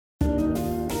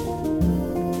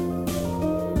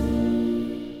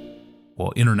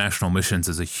Well, international missions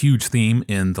is a huge theme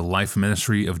in the life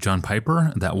ministry of John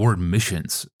Piper. That word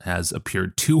missions has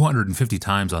appeared 250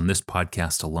 times on this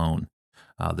podcast alone.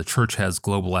 The church has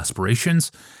global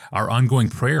aspirations. Our ongoing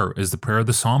prayer is the prayer of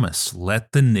the psalmist.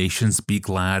 Let the nations be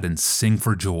glad and sing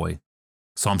for joy.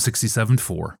 Psalm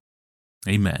 67:4.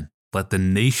 Amen. Let the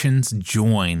nations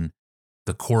join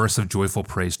the chorus of joyful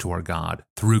praise to our God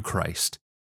through Christ.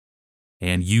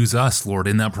 And use us, Lord,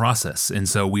 in that process. And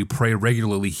so we pray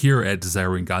regularly here at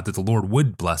Desiring God that the Lord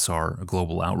would bless our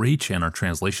global outreach and our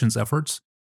translations efforts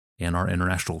and our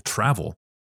international travel.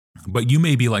 But you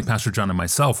may be like Pastor John and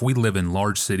myself. We live in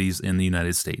large cities in the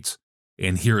United States.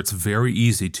 And here it's very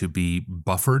easy to be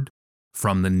buffered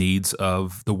from the needs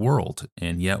of the world.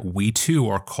 And yet we too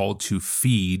are called to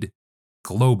feed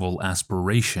global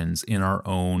aspirations in our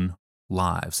own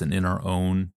lives and in our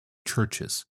own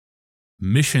churches.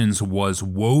 Missions was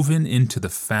woven into the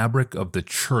fabric of the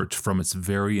church from its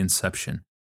very inception.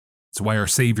 It's why our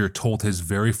Savior told his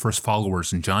very first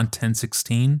followers in John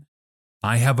 10:16,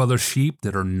 I have other sheep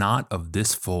that are not of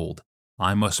this fold.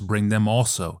 I must bring them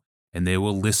also, and they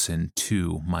will listen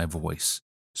to my voice.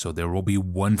 So there will be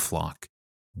one flock,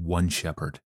 one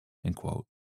shepherd. End quote.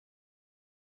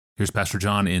 Here's Pastor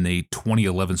John in a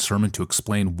 2011 sermon to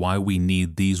explain why we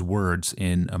need these words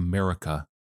in America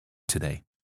today.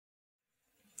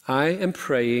 I am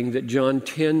praying that John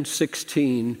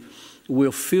 10:16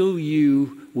 will fill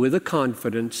you with a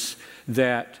confidence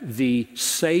that the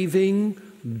saving,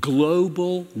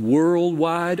 global,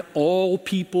 worldwide, all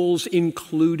peoples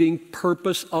including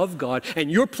purpose of God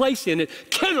and your place in it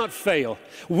cannot fail,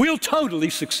 will totally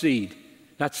succeed.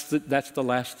 That's the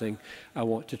last thing I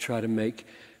want to try to make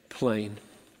plain.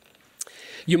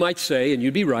 You might say, and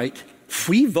you'd be right,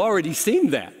 we've already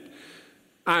seen that.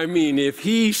 I mean, if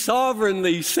he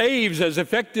sovereignly saves as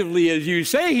effectively as you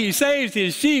say he saves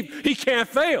his sheep, he can't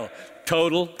fail.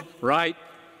 Total, right?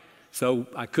 So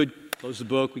I could close the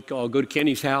book. We could all go to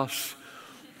Kenny's house.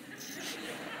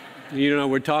 You don't know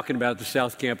what we're talking about at the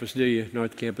South Campus, do you?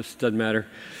 North Campus, doesn't matter.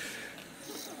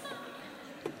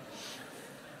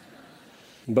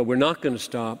 But we're not going to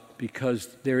stop because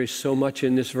there is so much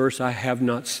in this verse I have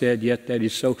not said yet that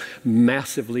is so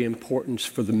massively important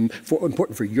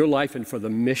for your life and for the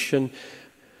mission.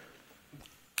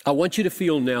 I want you to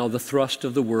feel now the thrust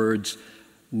of the words,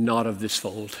 not of this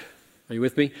fold. Are you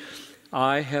with me?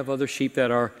 I have other sheep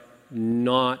that are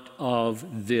not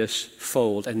of this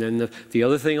fold. And then the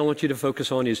other thing I want you to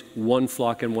focus on is one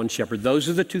flock and one shepherd. Those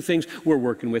are the two things we're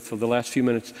working with for the last few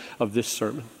minutes of this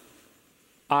sermon.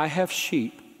 I have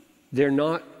sheep. They're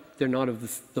not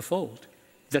of the fold.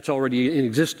 That's already in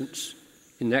existence.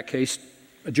 In that case,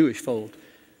 a Jewish fold.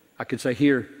 I could say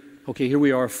here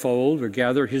we are a fold. We're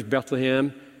gathered. Here's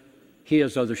Bethlehem. He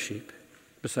has other sheep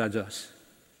besides us.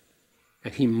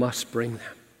 And he must bring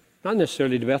them. Not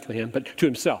necessarily to Bethlehem, but to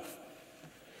himself.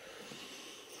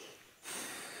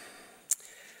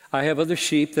 I have other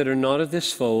sheep that are not of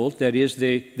this fold. That is,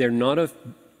 they're not of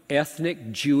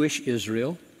ethnic Jewish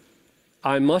Israel.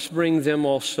 I must bring them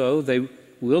also. They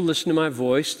will listen to my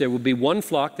voice. There will be one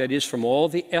flock that is from all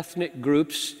the ethnic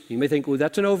groups. You may think, well,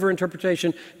 that's an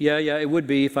overinterpretation. Yeah, it would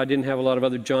be if I didn't have a lot of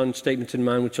other John statements in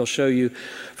mind, which I'll show you.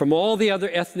 From all the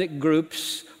other ethnic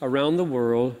groups around the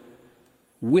world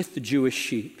with the Jewish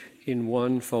sheep in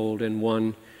one fold and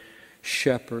one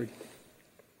shepherd.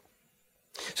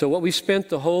 So what we spent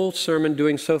the whole sermon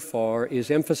doing so far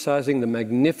is emphasizing the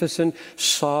magnificent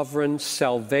sovereign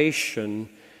salvation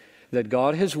that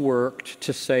God has worked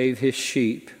to save his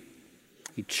sheep.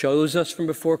 He chose us from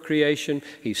before creation.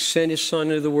 He sent his Son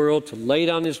into the world to lay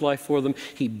down his life for them.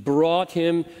 He brought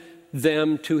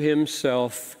them to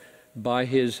himself by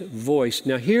his voice.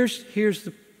 Now here's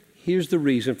the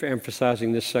reason for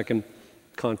emphasizing this second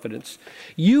confidence.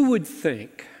 You would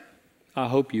think, I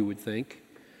hope you would think,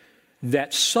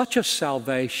 that such a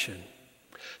salvation,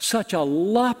 such a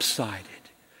lopsided,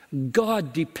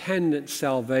 God-dependent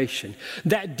salvation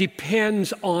that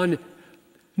depends on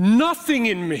nothing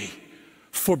in me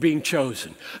for being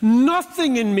chosen,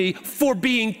 nothing in me for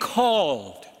being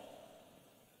called,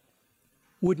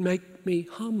 would make me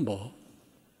humble,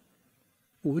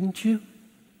 wouldn't you?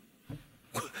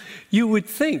 You would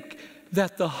think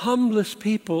that the humblest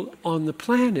people on the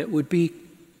planet would be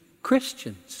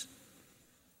Christians.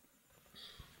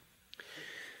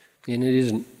 And it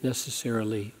isn't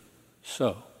necessarily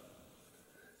so,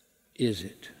 is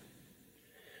it?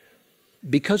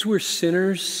 Because we're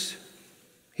sinners,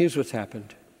 here's what's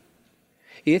happened.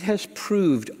 It has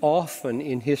proved often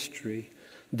in history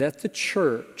that the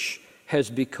church has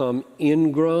become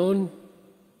ingrown,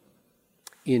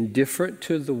 indifferent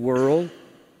to the world,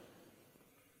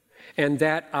 and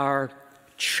that our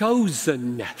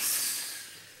chosenness.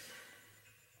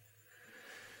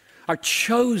 Our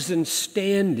chosen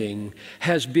standing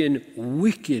has been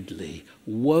wickedly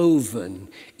woven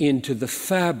into the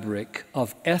fabric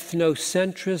of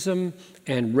ethnocentrism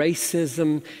and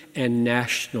racism and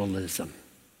nationalism.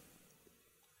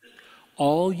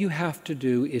 All you have to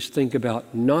do is think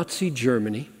about Nazi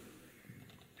Germany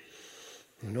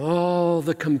and all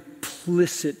the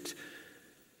complicit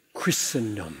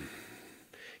Christendom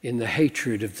in the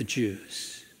hatred of the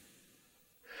Jews.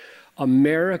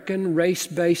 American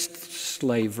race-based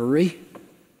slavery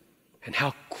and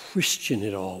how Christian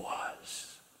it all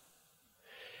was.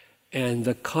 And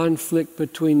the conflict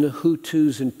between the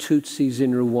Hutus and Tutsis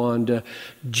in Rwanda,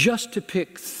 just to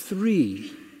pick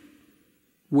three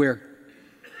where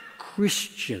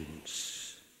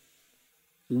Christians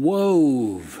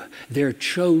wove their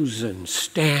chosen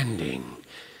standing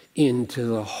into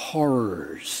the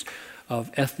horrors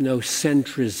of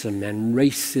ethnocentrism and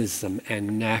racism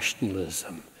and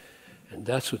nationalism. And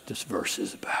that's what this verse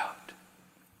is about.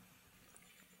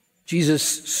 Jesus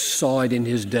saw it in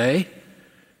his day.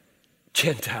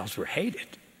 Gentiles were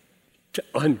hated. To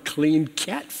unclean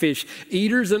catfish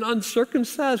eaters and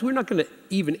uncircumcised, we're not going to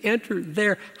even enter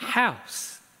their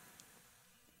house.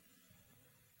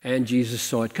 And Jesus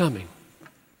saw it coming.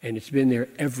 And it's been there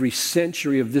every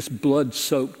century of this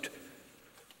blood-soaked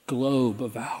globe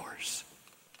of ours.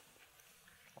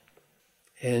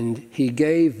 And he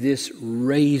gave this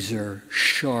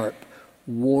razor-sharp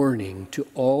warning to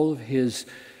all of his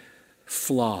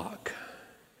flock.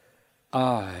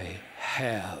 I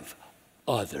have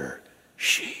other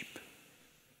sheep.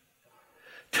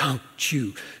 Don't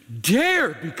you dare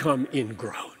become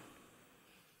ingrown.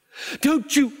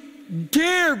 Don't you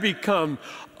dare become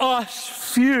us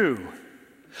few,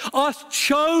 us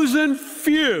chosen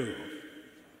few.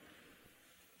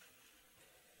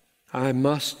 I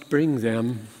must bring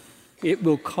them. It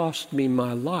will cost me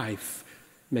my life,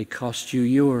 may cost you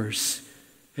yours,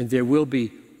 and there will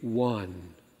be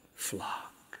one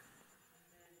flock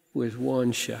with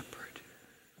one shepherd.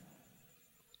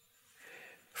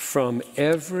 From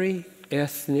every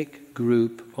ethnic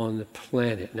group on the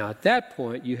planet. Now at that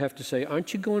point, you have to say,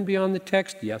 aren't you going beyond the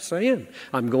text? Yes, I am.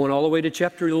 I'm going all the way to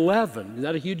chapter 11. Is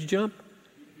that a huge jump?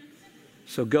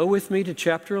 So go with me to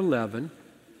chapter 11.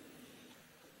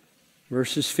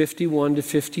 Verses 51 to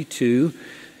 52,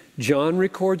 John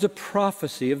records a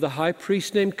prophecy of the high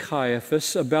priest named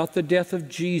Caiaphas about the death of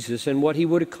Jesus and what he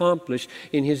would accomplish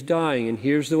in his dying. And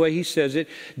here's the way he says it.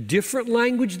 Different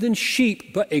language than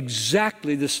sheep, but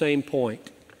exactly the same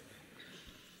point.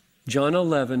 John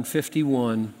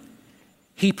 11:51.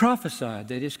 He prophesied,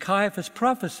 that is, Caiaphas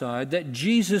prophesied that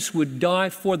Jesus would die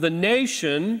for the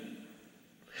nation.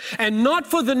 And not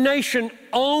for the nation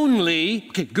only.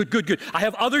 Okay, good. I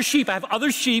have other sheep,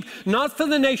 not for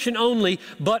the nation only,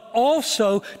 but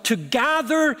also to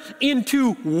gather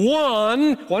into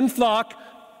one flock,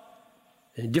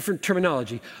 in a different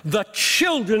terminology, the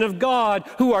children of God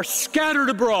who are scattered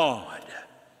abroad.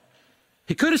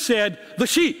 He could have said, the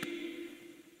sheep.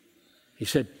 He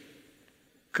said,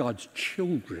 God's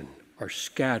children are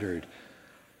scattered.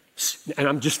 And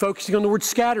I'm just focusing on the word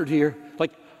scattered here.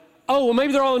 Like, oh, well,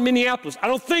 maybe they're all in Minneapolis. I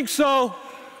don't think so.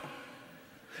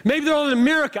 Maybe they're all in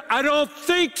America. I don't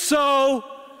think so.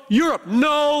 Europe,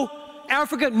 no.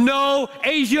 Africa, no.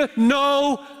 Asia,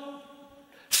 no.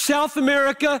 South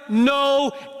America,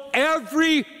 no.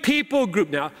 Every people group.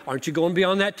 Now, aren't you going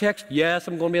beyond that text? Yes,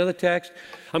 I'm going beyond the text.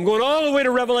 I'm going all the way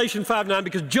to Revelation 5:9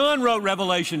 because John wrote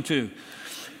Revelation 2.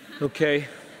 Okay.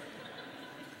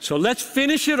 So let's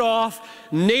finish it off,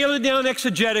 nail it down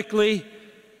exegetically.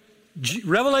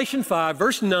 Revelation 5,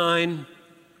 verse 9,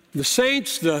 the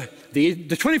saints, the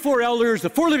 24 elders, the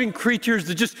four living creatures,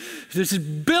 this is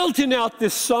belting out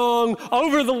this song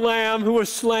over the Lamb who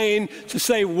was slain to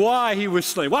say why he was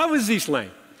slain. Why was he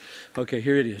slain? Okay,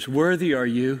 here it is. Worthy are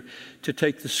you to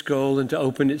take the scroll and to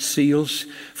open its seals,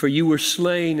 for you were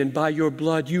slain, and by your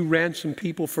blood you ransomed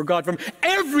people for God from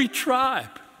every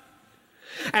tribe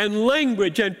and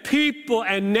language and people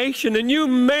and nation, and you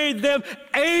made them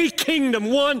a kingdom,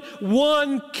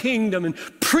 one kingdom, and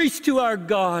priests to our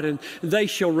God, and they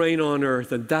shall reign on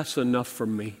earth. And that's enough for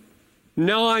me.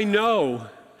 Now I know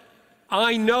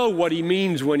what he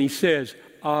means when he says,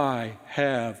 I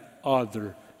have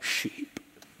other sheep.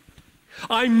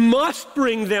 I must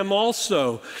bring them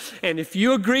also. And if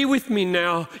you agree with me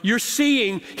now, you're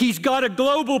seeing he's got a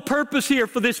global purpose here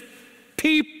for this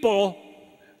people.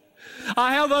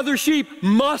 I have other sheep,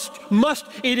 must.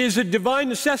 It is a divine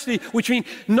necessity, which means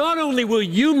not only will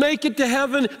you make it to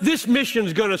heaven, this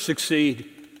mission's going to succeed.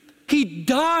 He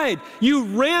died. You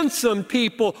ransomed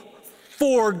people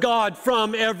for God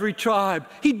from every tribe.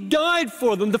 He died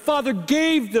for them. The Father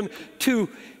gave them to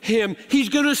him. He's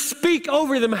going to speak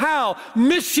over them. How?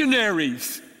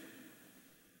 Missionaries,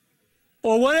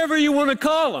 or whatever you want to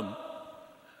call them,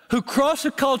 who cross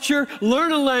a culture,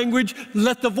 learn a language,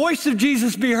 let the voice of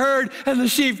Jesus be heard, and the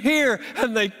sheep hear,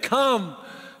 and they come.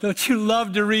 Don't you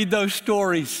love to read those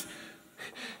stories?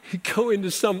 You go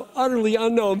into some utterly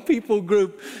unknown people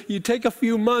group, you take a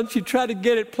few months, you try to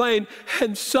get it playing,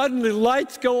 and suddenly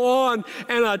lights go on,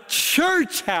 and a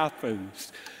church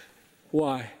happens.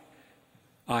 Why?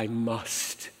 I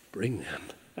must bring them.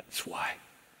 That's why.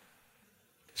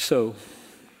 So,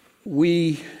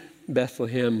 we,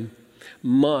 Bethlehem,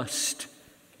 must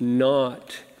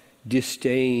not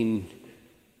disdain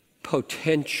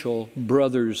potential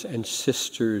brothers and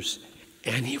sisters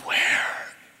anywhere,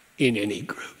 in any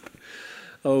group.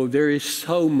 Oh, there is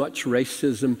so much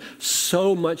racism,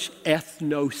 so much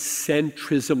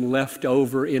ethnocentrism left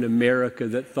over in America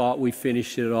that thought we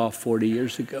finished it off 40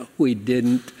 years ago. We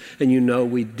didn't, and you know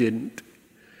we didn't.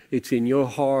 It's in your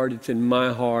heart, it's in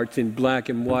my heart, it's in black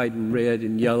and white and red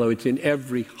and yellow, it's in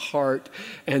every heart.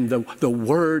 And the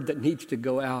word that needs to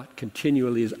go out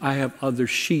continually is, I have other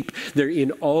sheep. They're in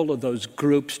all of those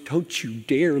groups. Don't you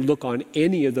dare look on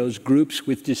any of those groups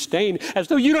with disdain, as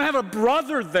though you don't have a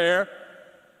brother there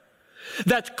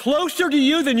that's closer to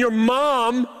you than your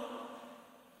mom,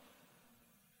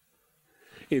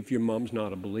 if your mom's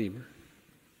not a believer.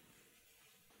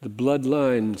 The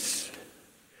bloodlines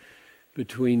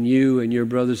between you and your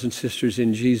brothers and sisters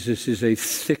in Jesus is a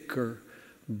thicker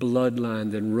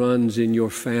bloodline that runs in your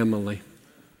family.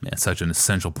 Man, such an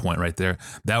essential point right there.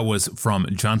 That was from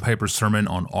John Piper's sermon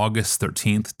on August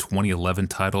 13th, 2011,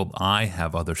 titled, I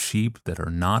Have Other Sheep That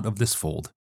Are Not of This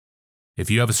Fold. If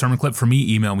you have a sermon clip for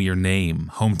me, email me your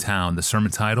name, hometown, the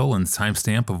sermon title, and the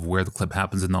timestamp of where the clip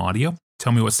happens in the audio.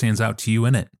 Tell me what stands out to you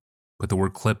in it. Put the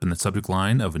word clip in the subject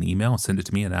line of an email and send it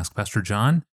to me at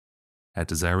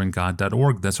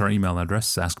askpastorjohn@desiringgod.org. That's our email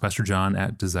address,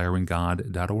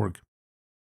 askpastorjohn@desiringgod.org.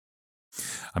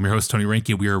 I'm your host, Tony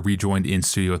Reinke. We are rejoined in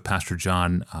studio with Pastor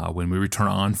John when we return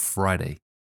on Friday.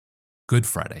 Good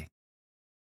Friday.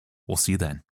 We'll see you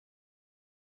then.